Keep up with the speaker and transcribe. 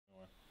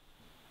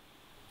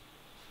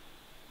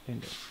can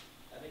do.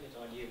 I think it's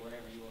on you,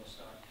 whenever you want to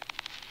start.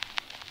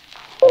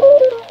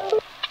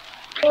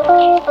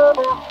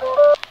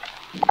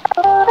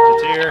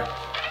 It's here.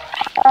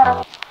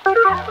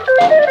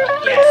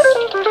 Yes!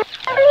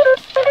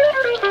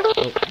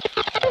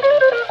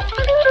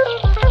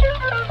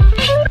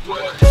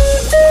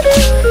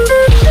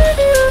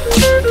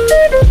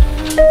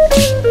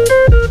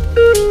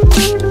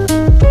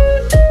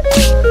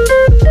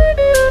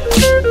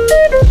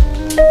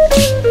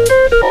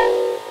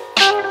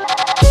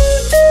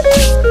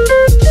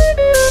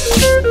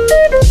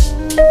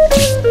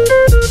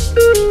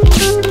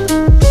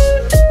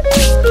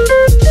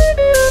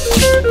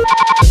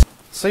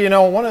 So, you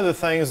know, one of the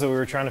things that we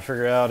were trying to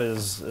figure out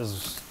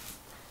is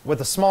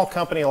with a small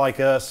company like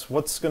us,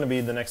 what's going to be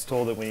the next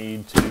tool that we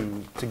need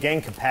to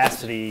gain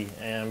capacity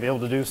and be able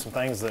to do some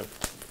things that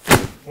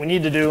we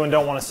need to do and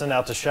don't want to send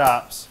out to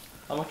shops.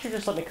 Why don't you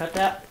just let me cut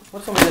that?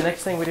 What's going to be the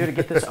next thing we do to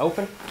get this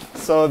open?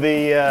 So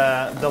the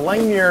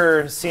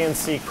Langmuir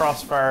CNC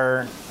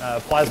CrossFire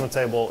plasma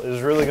table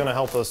is really going to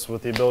help us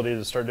with the ability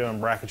to start doing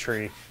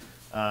bracketry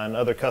and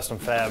other custom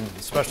fab,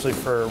 especially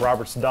for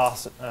Robert's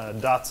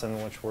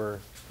Dotson, which we're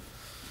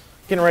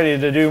getting ready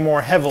to do more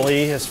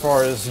heavily as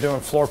far as doing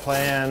floor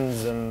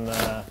plans and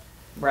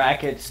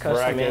brackets,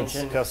 custom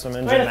engine. Custom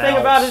engine. The thing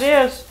about it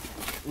is,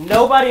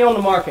 nobody on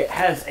the market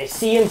has a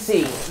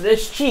CNC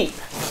this cheap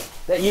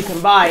that you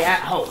can buy at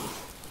home.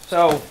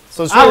 So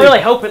I really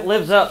hope it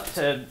lives up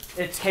to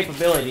its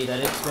capability that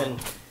it's been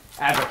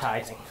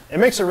advertising. It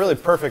makes it really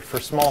perfect for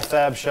small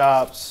fab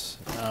shops,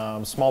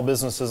 small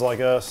businesses like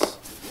us,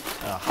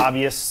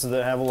 hobbyists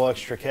that have a little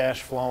extra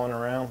cash flowing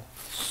around.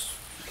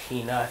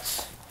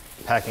 Peanuts.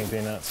 Packing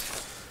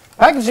peanuts.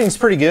 Packaging's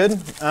pretty good.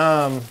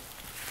 I'm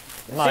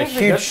not a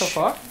huge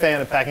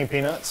fan of packing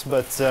peanuts,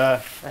 but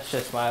that's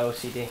just my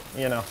OCD.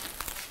 You know.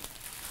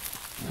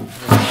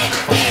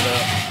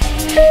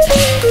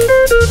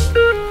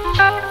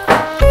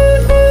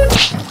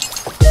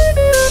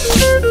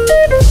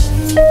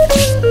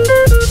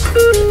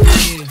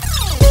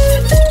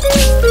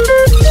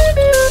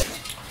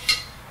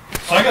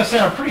 So I gotta say,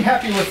 I'm pretty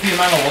happy with the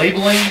amount of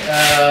labeling,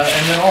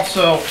 and then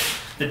also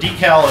the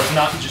decal is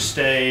not just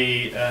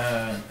a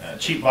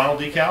cheap vinyl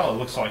decal. It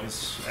looks like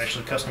it's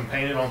actually custom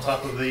painted on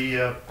top of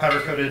the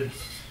powder-coated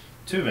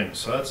tubing.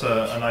 So that's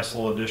a nice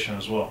little addition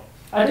as well.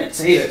 I did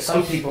see that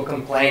some people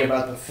complain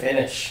about the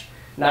finish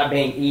not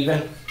being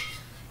even.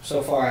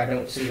 So far, I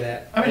don't see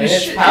that. I mean,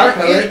 it's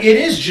powder-coated. It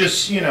is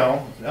just, you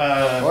know...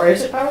 or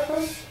is it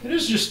powder-coated? It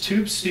is just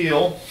tube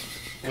steel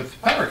with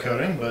powder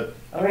coating, but...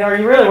 I mean, are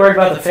you really worried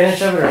about the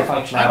finish of it or the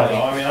functionality? I don't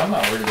know. I mean, I'm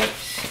not worried about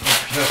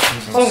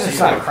imperfections. As long as it's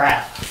not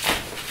crap.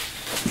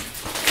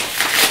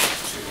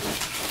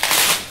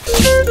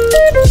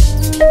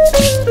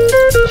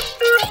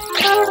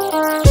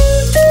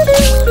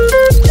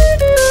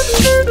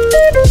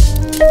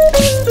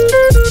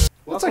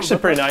 That's actually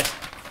pretty nice.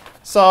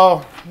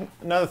 So,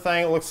 another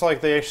thing, it looks like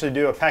they actually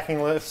do a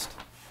packing list.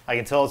 I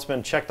can tell it's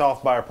been checked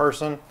off by a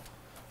person.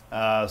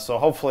 So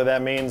hopefully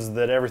that means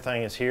that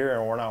everything is here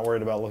and we're not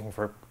worried about looking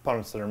for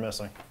components that are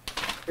missing.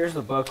 Here's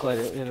the booklet.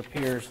 It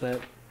appears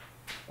that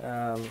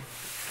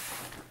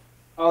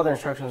all the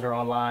instructions are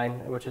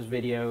online, which is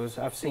videos.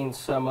 I've seen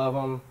some of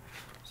them,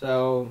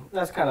 so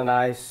that's kind of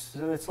nice.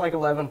 It's like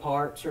 11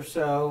 parts or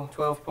so,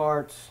 12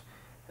 parts.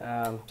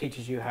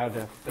 Teaches you how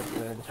to put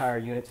the entire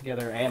unit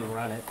together and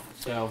run it.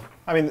 So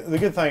I mean, the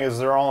good thing is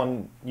they're all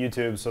on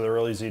YouTube, so they're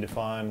really easy to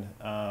find.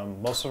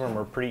 Most of them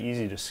are pretty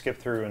easy to skip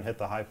through and hit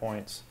the high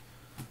points.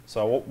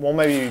 So we'll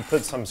maybe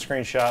put some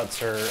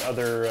screenshots or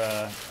other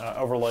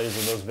overlays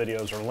of those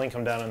videos or link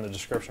them down in the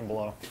description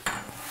below.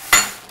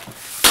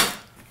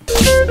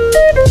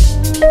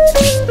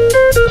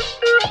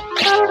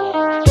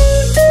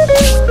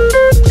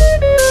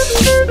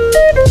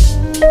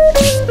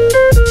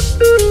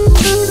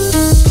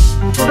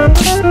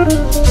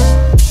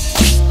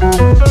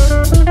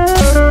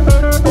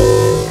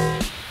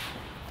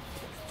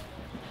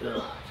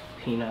 Ugh,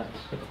 peanuts.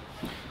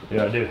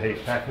 Yeah, I do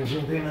hate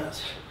packaging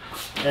peanuts.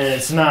 And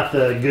it's not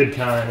the good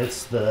kind,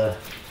 it's the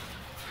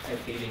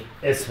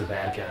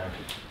bad kind.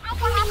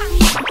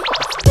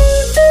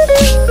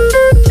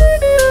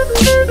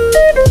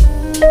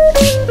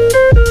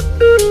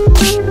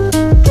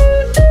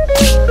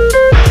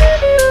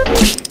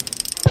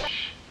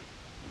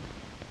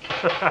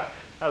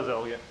 How's that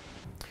look?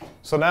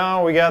 So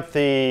now we got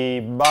the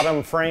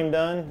bottom frame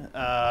done.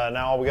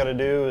 Now all we got to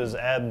do is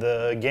add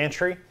the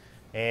gantry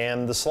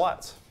and the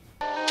slats.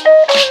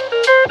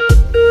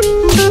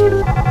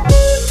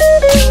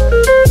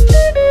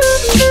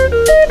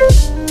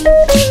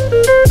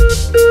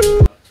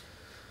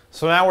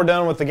 So now we're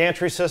done with the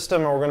gantry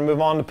system and we're going to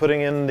move on to putting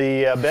in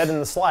the bed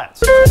and the slats.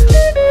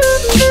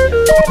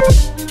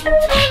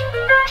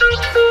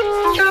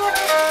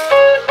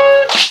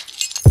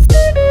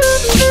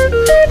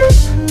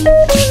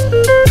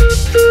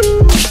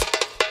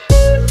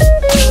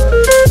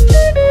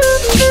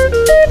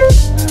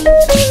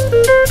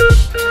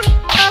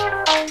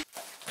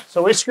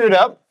 So we screwed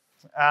up.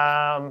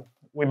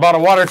 We bought a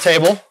water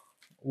table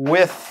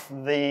with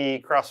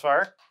the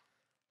CrossFire.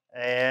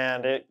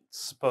 and it's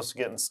supposed to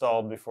get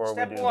installed before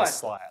we do the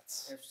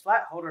slats. If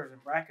slat holders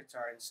and brackets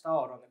are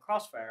installed on the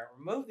CrossFire,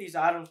 remove these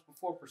items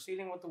before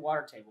proceeding with the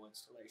water table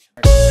installation.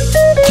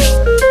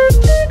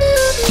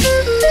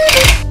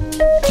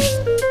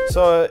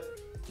 So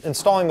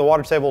installing the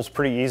water table is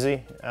pretty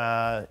easy,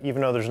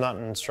 even though there's not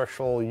an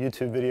instructional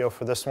YouTube video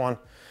for this one.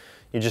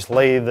 You just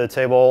lay the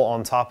table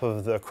on top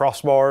of the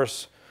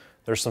crossbars.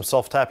 There's some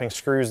self-tapping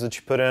screws that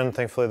you put in.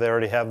 Thankfully, they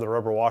already have the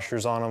rubber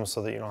washers on them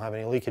so that you don't have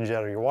any leakage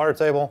out of your water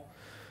table.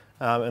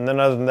 And then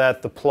other than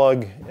that, the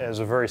plug is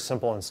a very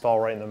simple install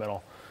right in the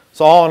middle.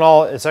 So all in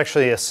all, it's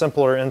actually a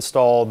simpler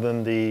install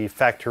than the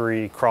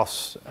factory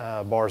cross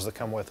bars that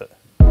come with it.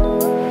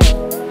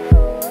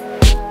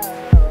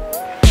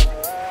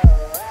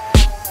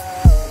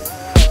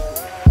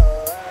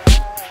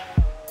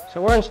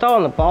 So we're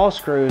installing the ball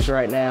screws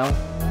right now.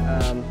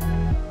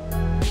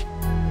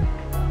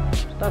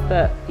 It's not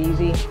that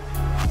easy.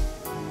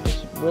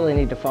 Just really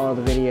need to follow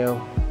the video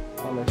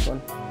on this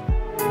one.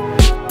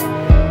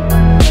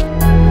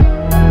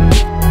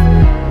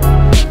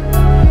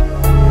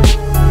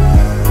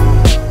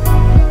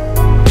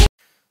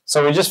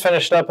 So we just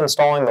finished up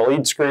installing the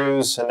lead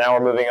screws, and now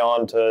we're moving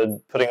on to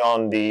putting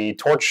on the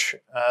torch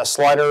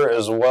slider,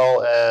 as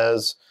well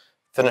as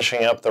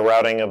finishing up the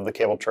routing of the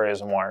cable trays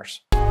and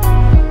wires.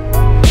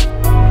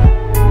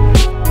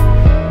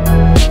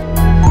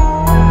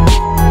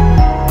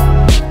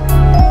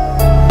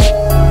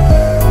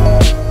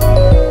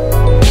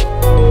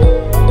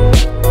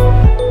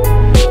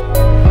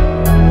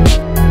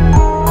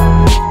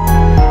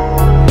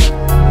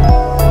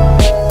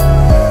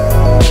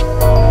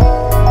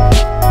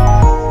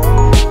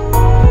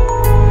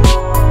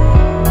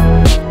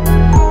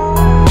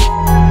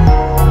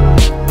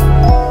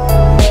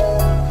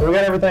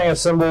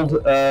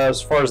 Assembled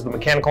as far as the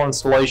mechanical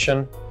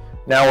installation.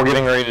 Now we're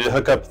getting ready to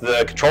hook up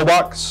the control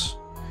box,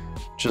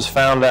 which is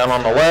found down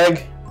on the leg,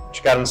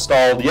 which got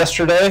installed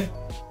yesterday.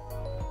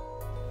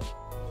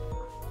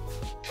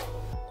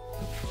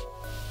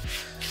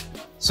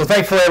 So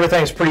thankfully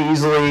everything's pretty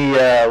easily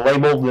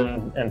labeled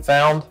and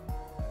found.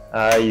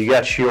 You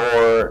got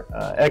your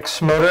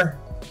X motor.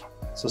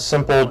 It's a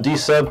simple D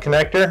sub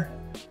connector,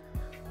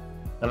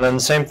 and then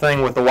the same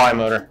thing with the Y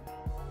motor.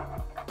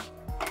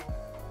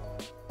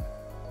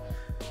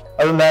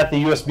 Other than that,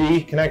 the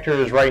USB connector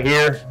is right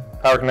here.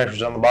 Power connector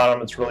is on the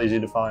bottom. It's really easy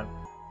to find.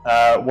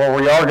 What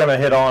we are going to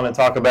hit on and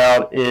talk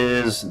about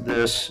is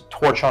this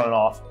torch on and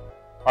off.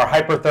 Our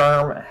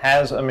Hypertherm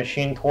has a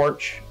machine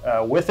torch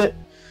with it.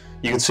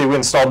 You can see we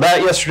installed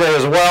that yesterday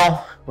as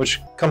well,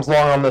 which comes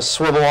along on this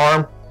swivel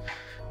arm.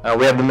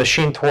 We have the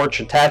machine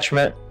torch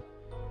attachment.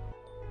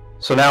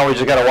 So now we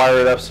just got to wire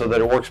it up so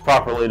that it works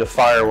properly to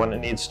fire when it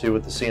needs to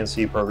with the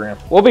CNC program.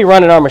 We'll be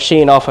running our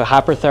machine off a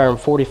Hypertherm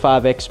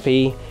 45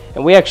 XP.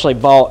 And we actually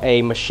bought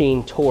a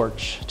machine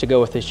torch to go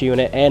with this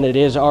unit, and it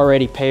is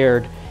already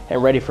paired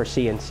and ready for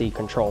CNC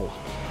control.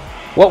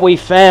 What we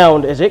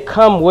found is it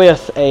comes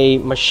with a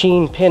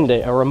machine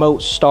pendant, a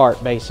remote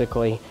start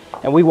basically,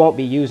 and we won't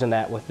be using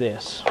that with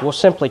this. We'll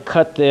simply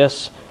cut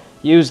this,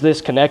 use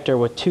this connector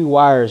with 2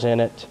 wires in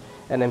it,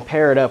 and then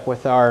pair it up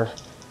with our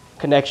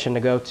connection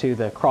to go to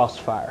the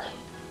CrossFire.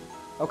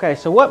 Okay,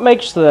 so what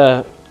makes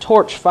the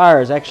torch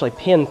fire is actually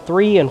pin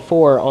 3 and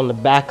 4 on the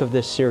back of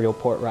this serial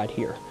port right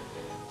here.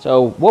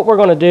 So what we're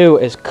going to do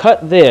is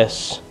cut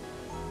this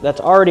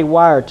that's already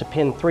wired to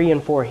pin 3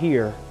 and 4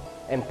 here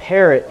and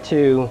pair it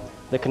to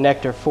the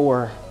connector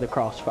for the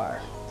CrossFire.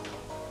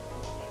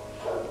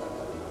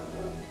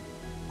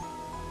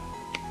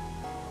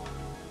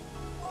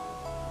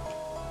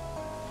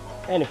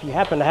 And if you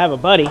happen to have a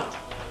buddy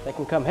that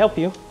can come help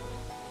you,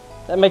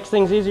 that makes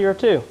things easier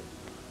too.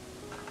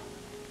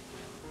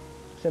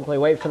 Simply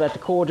wait for that to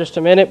cool just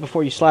a minute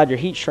before you slide your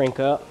heat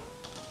shrink up.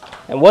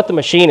 And what the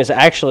machine is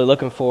actually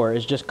looking for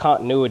is just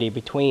continuity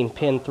between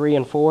pin 3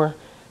 and 4,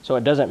 so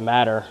it doesn't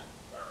matter.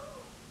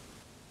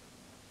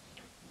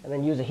 And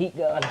then use a heat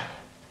gun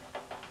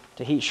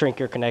to heat shrink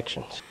your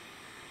connections.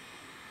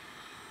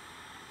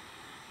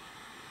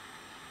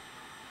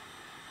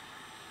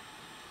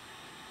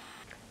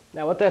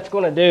 Now what that's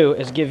going to do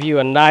is give you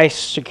a nice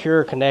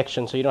secure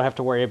connection so you don't have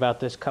to worry about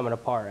this coming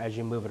apart as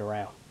you move it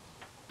around.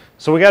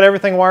 So we got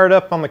everything wired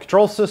up on the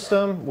control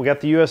system. We got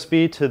the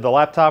USB to the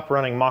laptop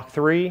running Mach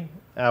 3.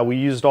 We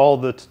used all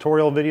the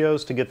tutorial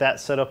videos to get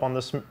that set up on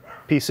this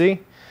PC.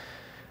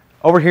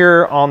 Over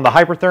here on the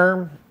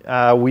Hypertherm,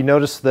 we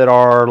noticed that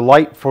our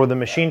light for the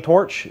machine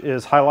torch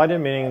is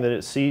highlighted, meaning that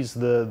it sees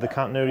the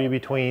continuity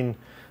between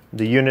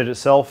the unit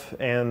itself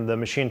and the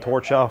machine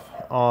torch off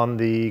on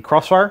the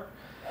CrossFire.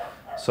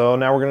 So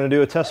now we're going to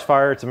do a test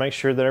fire to make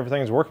sure that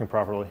everything's working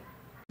properly.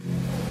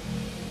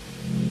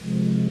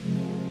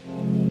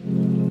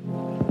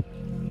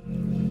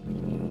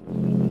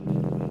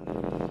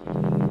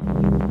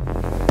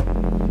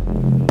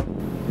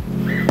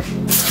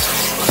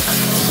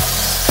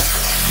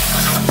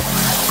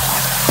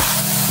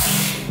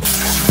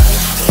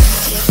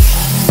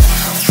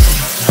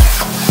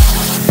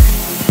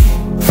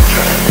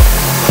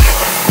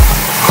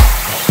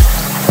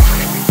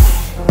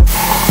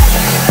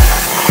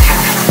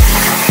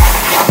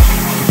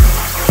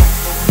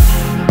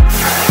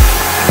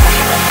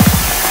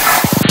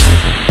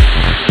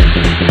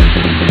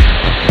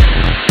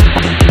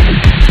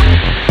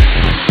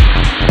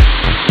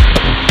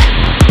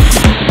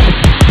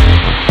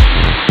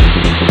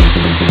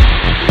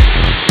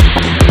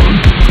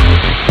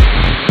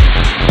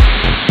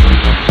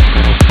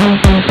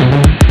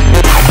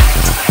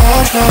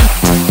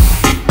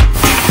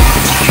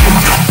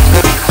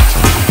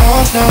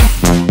 So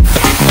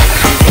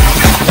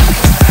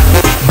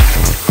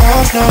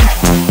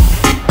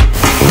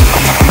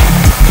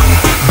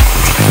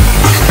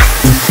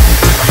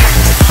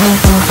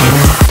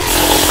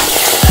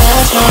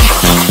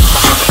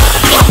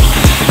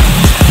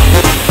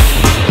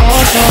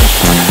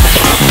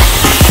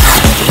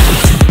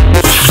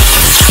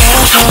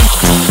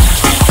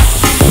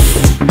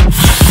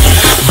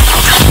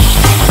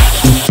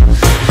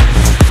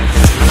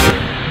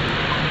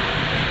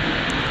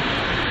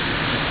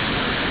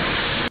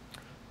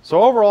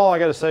overall, I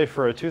got to say,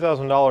 for a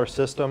 $2,000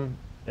 system,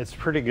 it's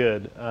pretty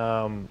good.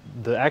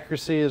 The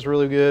accuracy is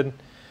really good.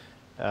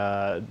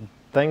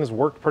 Things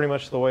worked pretty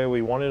much the way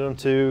we wanted them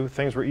to.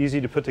 Things were easy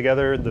to put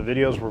together. The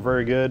videos were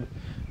very good.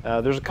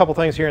 There's a couple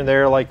things here and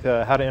there, like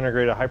how to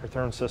integrate a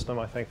Hypertherm system.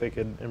 I think they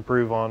could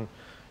improve on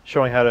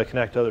showing how to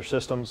connect to other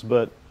systems,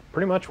 but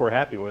pretty much we're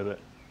happy with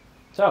it.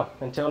 So,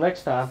 until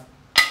next time.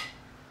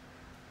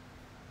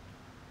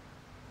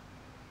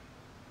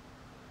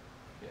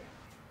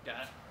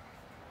 Got it.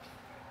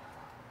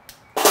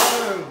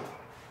 Boom.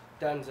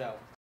 Donezo.